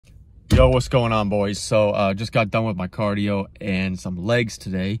Yo, what's going on, boys? So just got done with my cardio and some legs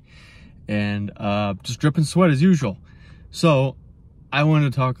today, and just dripping sweat as usual. So I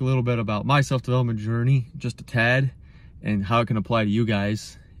wanted to talk a little bit about my self-development journey, just a tad, and how it can apply to you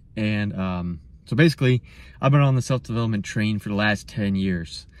guys. And so basically, I've been on the self-development train for the last 10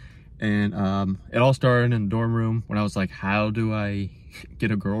 years. And it all started in the dorm room when I was like, how do I get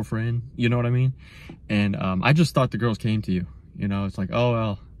a girlfriend? You know what I mean? And I just thought the girls came to you. You know, it's like, oh,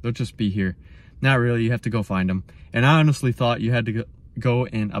 well, they'll just be here. Not really, you have to go find them. And I honestly thought you had to go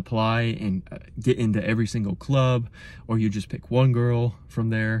and apply and get into every single club, or you just pick one girl from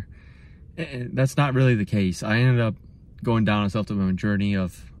there. And that's not really the case. I ended up going down a self-development journey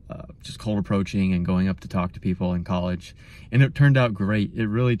of just cold approaching and going up to talk to people in college. And it turned out great. It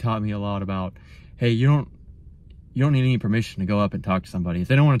really taught me a lot about, hey, you don't need any permission to go up and talk to somebody. If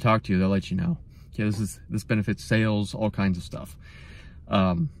they don't want to talk to you, they'll let you know. Okay, this benefits sales, all kinds of stuff.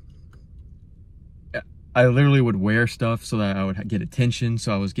 I literally would wear stuff so that I would get attention.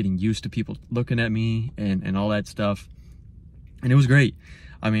 So I was getting used to people looking at me and all that stuff. And it was great.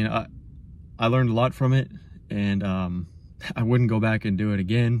 I mean, I learned a lot from it, and I wouldn't go back and do it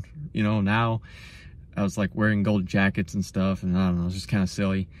again. You know, now I was like wearing gold jackets and stuff, and I don't know, it was just kind of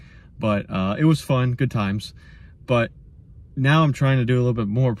silly, but it was fun, good times. But now I'm trying to do a little bit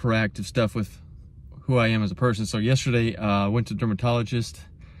more proactive stuff with who I am as a person. So yesterday I went to a dermatologist.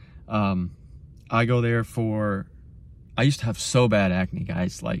 I go there for, I used to have so bad acne,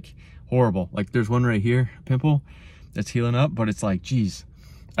 guys, like horrible. Like there's one right here, a pimple that's healing up, but it's like, geez,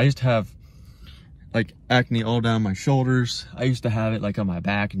 I used to have like acne all down my shoulders. I used to have it like on my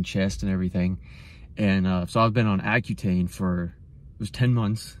back and chest and everything. And so I've been on Accutane for, it was 10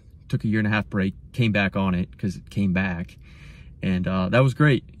 months, took a 1.5 year break, came back on it because it came back. And that was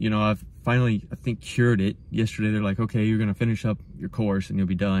great. You know, I've finally, I think, cured it. Yesterday, they're like, okay, you're going to finish up your course and you'll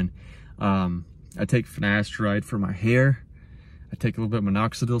be done. I take finasteride for my hair. I take a little bit of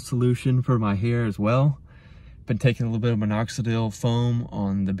minoxidil solution for my hair as well. Been taking a little bit of minoxidil foam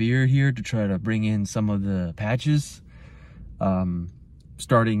on the beard here to try to bring in some of the patches.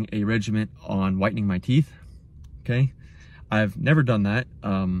 Starting a regimen on whitening my teeth. Okay, I've never done that.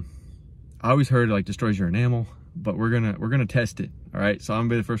 I always heard it like destroys your enamel, but we're gonna test it. All right, so I'm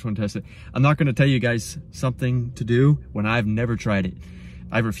gonna be the first one to test it. I'm not gonna tell you guys something to do when I've never tried it.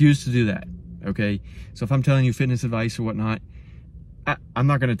 I've refused to do that. Okay, so if I'm telling you fitness advice or whatnot, I'm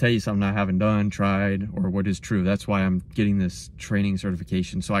not going to tell you something I haven't done, tried, or what is true. That's why I'm getting this training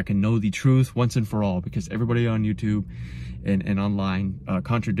certification, so I can know the truth once and for all, because everybody on YouTube and online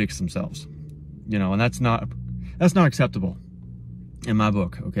contradicts themselves. You know, and that's not acceptable in my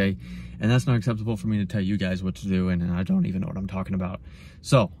book, okay? And that's not acceptable for me to tell you guys what to do, and I don't even know what I'm talking about.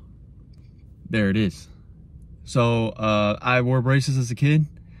 So, there it is. So, I wore braces as a kid.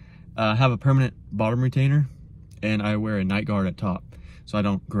 Have a permanent bottom retainer, and I wear a night guard at top, so I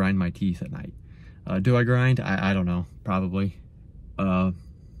don't grind my teeth at night. Do I grind? I don't know, probably.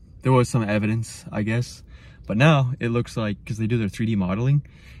 There was some evidence, I guess, but now it looks like, because they do their 3D modeling,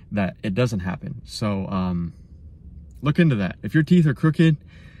 that it doesn't happen. So look into that. If your teeth are crooked,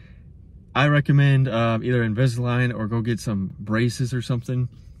 I recommend either Invisalign or go get some braces or something.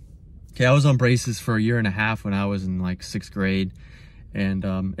 Okay, I was on braces for 1.5 years when I was in like 6th grade. And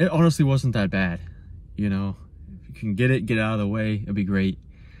it honestly wasn't that bad. You know, if you can get it out of the way, it'd be great.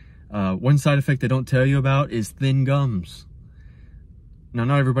 One side effect they don't tell you about is thin gums. Now,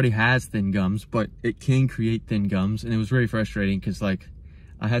 not everybody has thin gums, but it can create thin gums. And it was very frustrating because, like,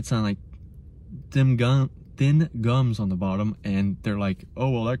 I had some, like, thin gums on the bottom. And they're like, oh,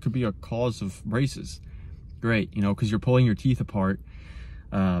 well, that could be a cause of braces. Great, you know, because you're pulling your teeth apart.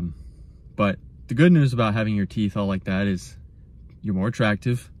 But the good news about having your teeth all like that is you're more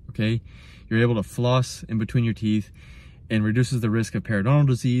attractive, okay? You're able to floss in between your teeth and reduces the risk of periodontal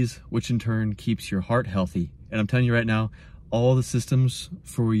disease, which in turn keeps your heart healthy. And I'm telling you right now, all the systems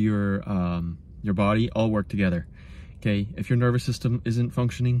for your body all work together, okay? If your nervous system isn't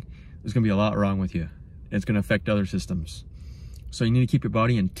functioning, there's gonna be a lot wrong with you. And it's gonna affect other systems. So you need to keep your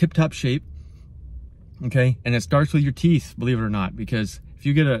body in tip-top shape, okay? And it starts with your teeth, believe it or not, because if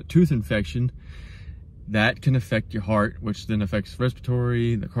you get a tooth infection, that can affect your heart, which then affects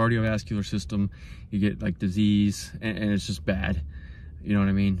respiratory, the cardiovascular system. You get like disease, and it's just bad. You know what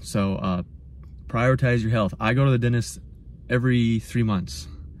I mean? So prioritize your health. I go to the dentist every 3 months.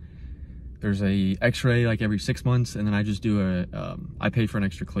 There's a x-ray like every 6 months, and then I just do I pay for an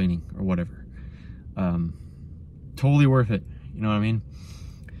extra cleaning or whatever. Totally worth it. You know what I mean?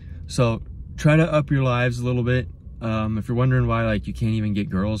 So try to up your lives a little bit. If you're wondering why, like, you can't even get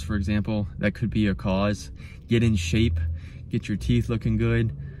girls, for example, that could be a cause. Get in shape, get your teeth looking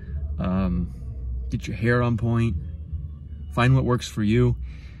good. Get your hair on point, find what works for you,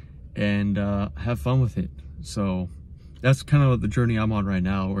 and have fun with it. So that's kind of the journey I'm on right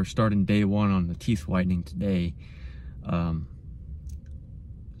now. We're starting day one on the teeth whitening today. And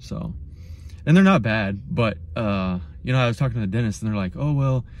they're not bad, but you know, I was talking to the dentist and they're like, oh,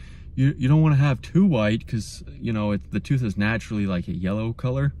 well, you don't want to have too white because, you know, the tooth is naturally like a yellow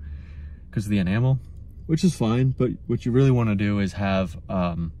color because of the enamel, which is fine. But what you really want to do is have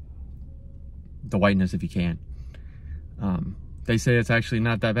the whiteness if you can. They say it's actually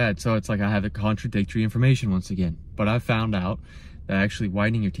not that bad. So it's like I have the contradictory information once again. But I found out that actually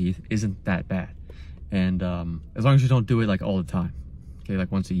whitening your teeth isn't that bad. And as long as you don't do it like all the time, okay,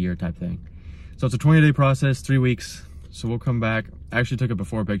 like once a year type thing. So it's a 20-day process, 3 weeks. So we'll come back. I actually took a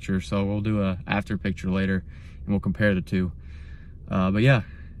before picture, so we'll do a after picture later and we'll compare the two. But yeah,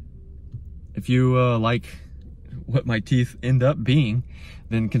 if you like what my teeth end up being,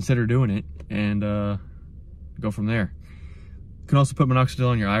 then consider doing it and go from there. You can also put minoxidil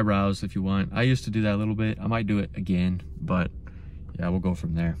on your eyebrows if you want. I used to do that a little bit. I might do it again, but yeah, we'll go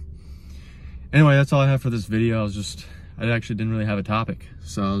from there. Anyway, that's all I have for this video. I actually didn't really have a topic.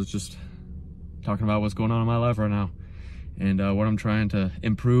 So I was just talking about what's going on in my life right now and what I'm trying to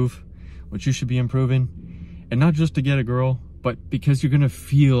improve, what you should be improving. And not just to get a girl, but because you're gonna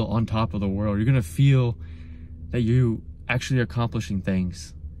feel on top of the world. You're gonna feel that you actually are accomplishing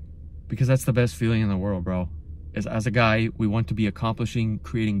things, because that's the best feeling in the world, bro. As a guy, we want to be accomplishing,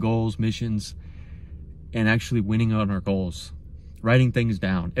 creating goals, missions, and actually winning on our goals. Writing things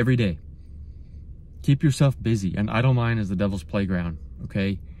down every day. Keep yourself busy. An idle mind is the devil's playground,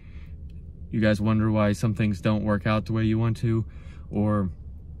 okay? You guys wonder why some things don't work out the way you want to, or,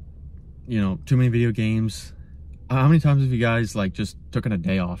 you know, too many video games. How many times have you guys like just taken a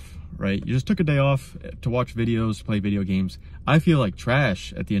day off, right? You just took a day off to watch videos, play video games. I feel like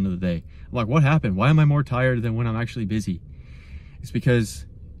trash at the end of the day. I'm like, what happened? Why am I more tired than when I'm actually busy? It's because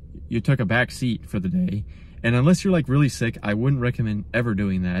you took a back seat for the day. And unless you're like really sick, I wouldn't recommend ever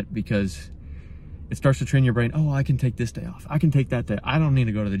doing that, because it starts to train your brain. Oh, I can take this day off. I can take that day. I don't need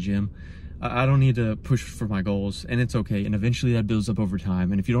to go to the gym. I don't need to push for my goals, and it's okay. And eventually that builds up over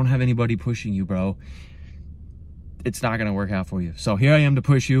time. And if you don't have anybody pushing you, bro, it's not gonna work out for you. So here I am to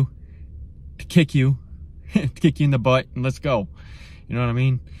push you, to kick you, to kick you in the butt, and let's go. You know what I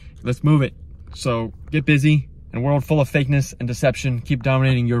mean? Let's move it. So get busy in a world full of fakeness and deception. Keep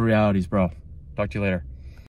dominating your realities, bro. Talk to you later.